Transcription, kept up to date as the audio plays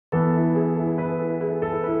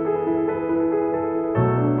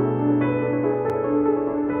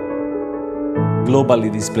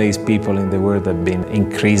globally displaced people in the world have been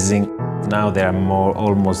increasing. Now there are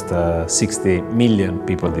almost 60 million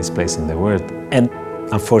people displaced in the world, and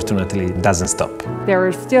unfortunately it doesn't stop. There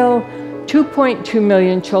are still 2.2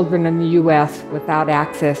 million children in the U.S. without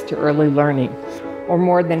access to early learning, or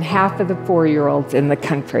more than half of the 4-year-olds in the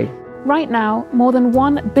country. Right now, more than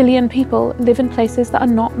 1 billion people live in places that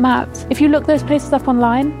are not mapped. If you look those places up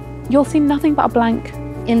online, you'll see nothing but a blank.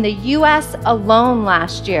 In the U.S. alone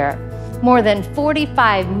last year, more than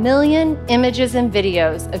 45 million images and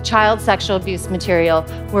videos of child sexual abuse material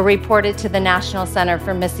were reported to the National Center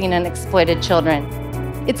for Missing and Exploited Children.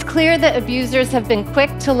 It's clear that abusers have been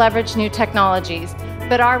quick to leverage new technologies,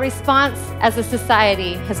 but our response as a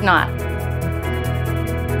society has not.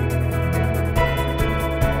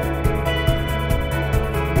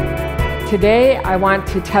 Today, I want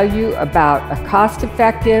to tell you about a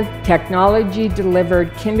cost-effective,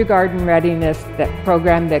 technology-delivered kindergarten readiness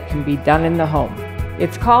program that can be done in the home.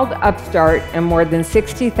 It's called Upstart, and more than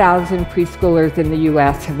 60,000 preschoolers in the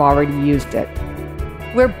U.S. have already used it.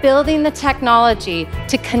 We're building the technology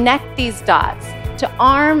to connect these dots, to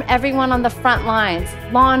arm everyone on the front lines,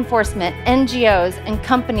 law enforcement, NGOs, and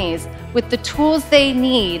companies with the tools they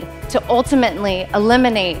need to ultimately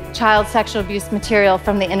eliminate child sexual abuse material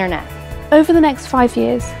from the internet. Over the next 5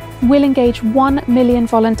 years, we'll engage 1 million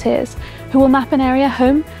volunteers who will map an area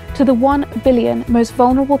home to the 1 billion most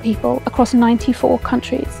vulnerable people across 94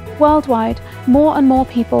 countries. Worldwide, more and more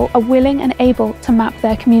people are willing and able to map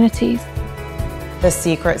their communities. The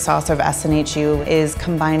secret sauce of SNHU is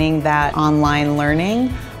combining that online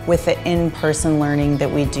learning with the in-person learning that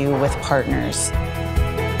we do with partners.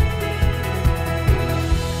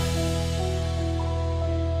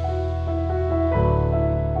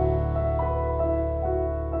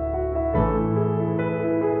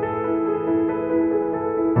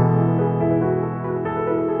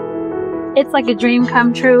 It's like a dream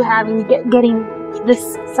come true getting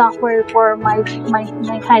this software for my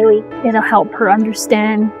Kylie. It'll help her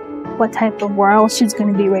understand what type of world she's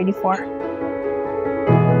going to be ready for.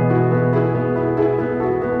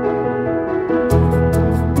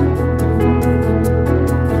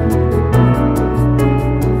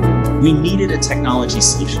 We needed a technology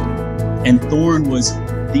solution, and Thorn was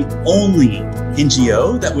the only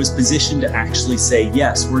NGO that was positioned to actually say,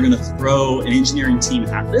 yes, we're going to throw an engineering team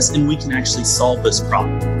at this and we can actually solve this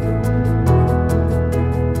problem.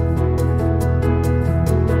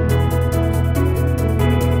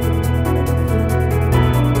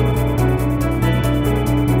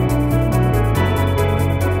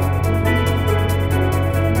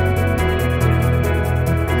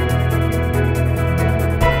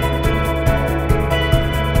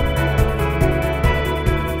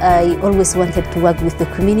 I always wanted to work with the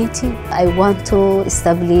community. I want to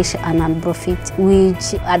establish a non-profit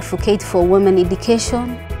which advocates for women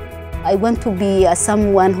education. I want to be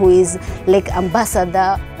someone who is like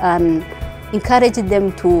ambassador and encourage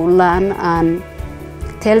them to learn and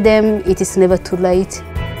tell them it is never too late.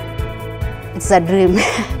 It's a dream.